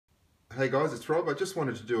Hey guys, it's Rob. I just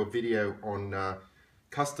wanted to do a video on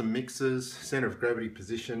custom mixers, centre of gravity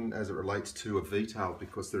position as it relates to a VTOL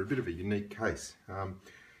because they're a bit of a unique case.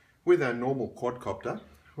 With our normal quadcopter,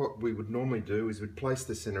 what we would normally do is we'd place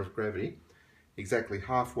the centre of gravity exactly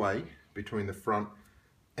halfway between the front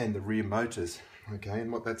and the rear motors. Okay,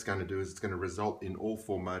 and what that's going to do is it's going to result in all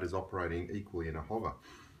four motors operating equally in a hover.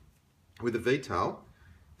 With a VTOL,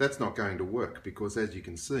 that's not going to work because, as you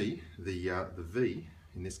can see, the V,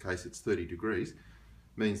 in this case it's 30 degrees,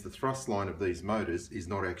 means the thrust line of these motors is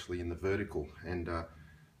not actually in the vertical, and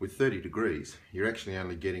with 30 degrees you're actually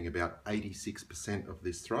only getting about 86% of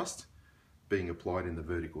this thrust being applied in the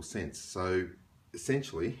vertical sense. So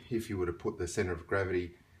essentially, if you were to put the centre of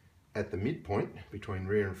gravity at the midpoint between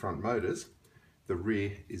rear and front motors, the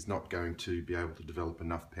rear is not going to be able to develop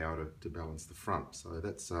enough power to balance the front. So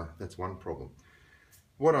that's one problem.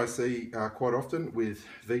 What I see quite often with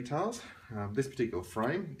VTOLs, this particular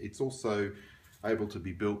frame, it's also able to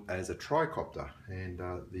be built as a tricopter, and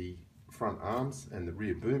the front arms and the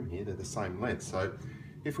rear boom here, they're the same length. So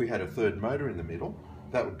if we had a third motor in the middle,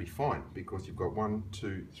 that would be fine because you've got 1,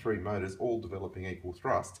 2, 3 motors all developing equal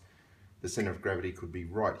thrust. The centre of gravity could be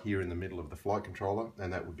right here in the middle of the flight controller,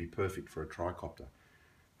 and that would be perfect for a tricopter.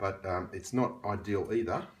 But it's not ideal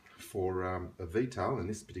either for a VTOL in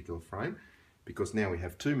this particular frame, because now we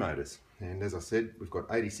have 2 motors, and as I said, we've got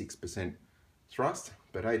 86% thrust,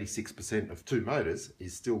 but 86% of 2 motors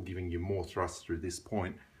is still giving you more thrust through this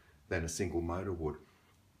point than a single motor would.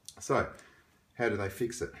 So how do they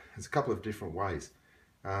fix it? There's a couple of different ways.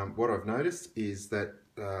 What I've noticed is that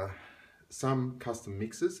some custom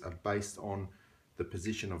mixers are based on the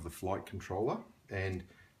position of the flight controller, and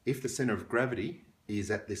if the center of gravity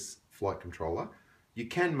is at this flight controller, you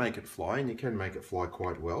can make it fly, and you can make it fly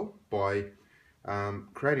quite well by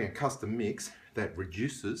creating a custom mix that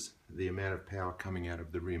reduces the amount of power coming out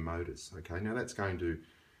of the rear motors. Okay, now that's going to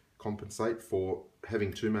compensate for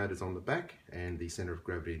having 2 motors on the back and the center of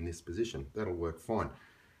gravity in this position. That'll work fine.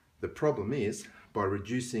 The problem is, by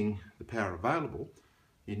reducing the power available,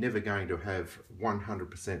 you're never going to have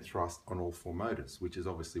 100% thrust on all 4 motors, which is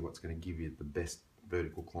obviously what's going to give you the best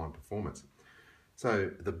vertical climb performance. So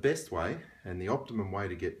the best way and the optimum way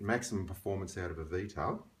to get maximum performance out of a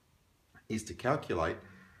VTOL is to calculate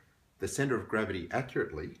the center of gravity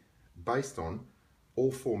accurately based on all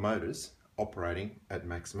 4 motors operating at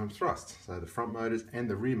maximum thrust. So the front motors and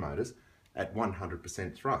the rear motors at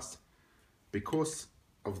 100% thrust. Because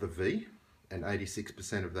of the V, and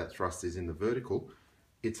 86% of that thrust is in the vertical,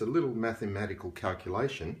 it's a little mathematical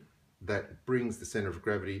calculation that brings the center of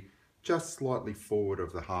gravity just slightly forward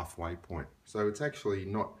of the halfway point. So it's actually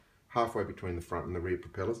not halfway between the front and the rear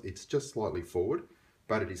propellers, it's just slightly forward,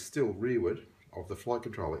 but it is still rearward of the flight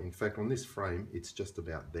controller. In fact, on this frame, it's just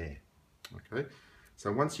about there. Okay,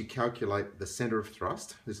 so once you calculate the center of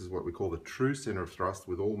thrust, this is what we call the true center of thrust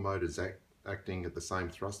with all motors acting at the same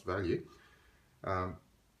thrust value.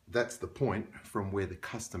 That's the point from where the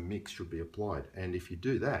custom mix should be applied. And if you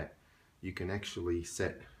do that, you can actually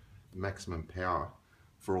set maximum power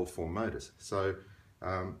for all 4 motors. So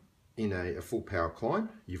in a full power climb,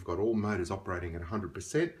 you've got all motors operating at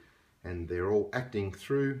 100%, and they're all acting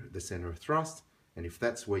through the center of thrust, and if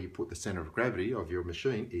that's where you put the center of gravity of your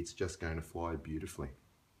machine, it's just going to fly beautifully.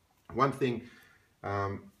 One thing,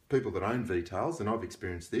 people that own VTOLs, and I've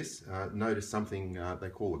experienced this, notice something they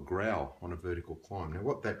call a growl on a vertical climb. Now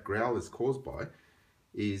what that growl is caused by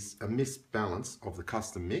is a misbalance of the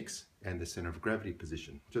custom mix and the center of gravity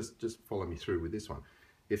position. Just follow me through with this one.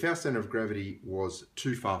 If our center of gravity was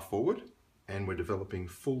too far forward and we're developing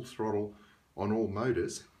full throttle on all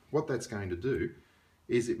motors, what that's going to do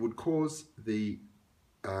is it would cause the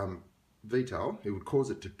VTOL, it would cause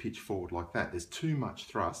it to pitch forward like that. There's too much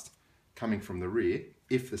thrust coming from the rear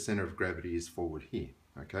if the center of gravity is forward here.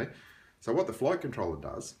 Okay, so what the flight controller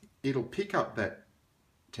does, it'll pick up that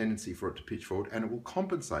tendency for it to pitch forward, and it will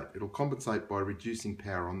compensate. It'll compensate by reducing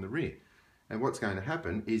power on the rear. And what's going to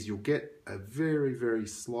happen is you'll get a very, very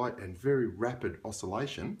slight and very rapid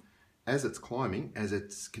oscillation as it's climbing, as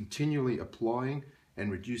it's continually applying and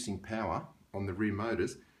reducing power on the rear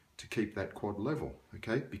motors to keep that quad level,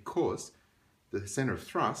 okay? Because the center of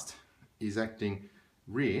thrust is acting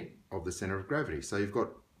rear of the center of gravity. So you've got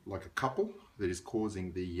like a couple that is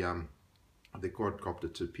causing the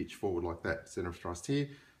quadcopter to pitch forward like that. Center of thrust here,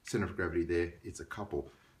 center of gravity there, it's a couple.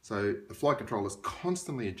 So the flight controller is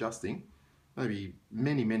constantly adjusting, maybe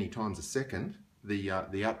many times a second, the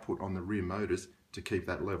output on the rear motors to keep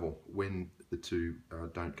that level when the two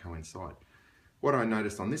don't coincide. What I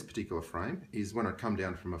noticed on this particular frame is when I come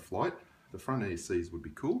down from a flight, the front ESCs would be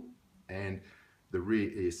cool, and the rear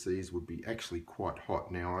ESCs would be actually quite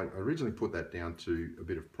hot. Now, I originally put that down to a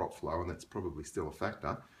bit of prop flow, and that's probably still a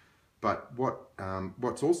factor. But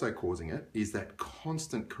what's also causing it is that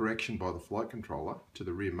constant correction by the flight controller to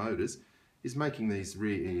the rear motors is making these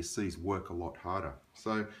rear ESCs work a lot harder.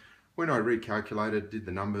 So when I recalculated, did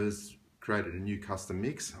the numbers, created a new custom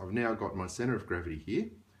mix, I've now got my center of gravity here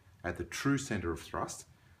at the true center of thrust.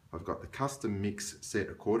 I've got the custom mix set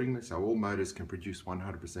accordingly, so all motors can produce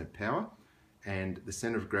 100% power, and the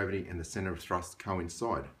center of gravity and the center of thrust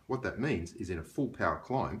coincide. What that means is in a full power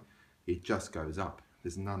climb, it just goes up.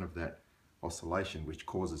 There's none of that oscillation which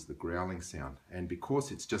causes the growling sound. And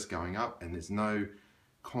because it's just going up and there's no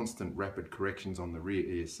constant rapid corrections on the rear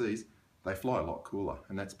ESCs, they fly a lot cooler.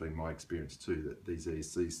 And that's been my experience too, that these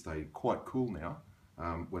ESCs stay quite cool now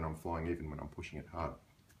when I'm flying, even when I'm pushing it hard.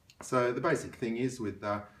 So the basic thing is with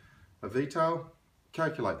a VTOL,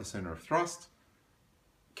 calculate the center of thrust,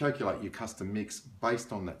 calculate your custom mix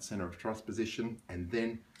based on that center of thrust position, and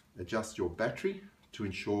then adjust your battery to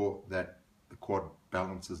ensure that the quad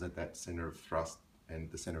balances at that center of thrust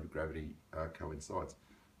and the center of gravity coincides.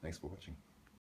 Thanks for watching.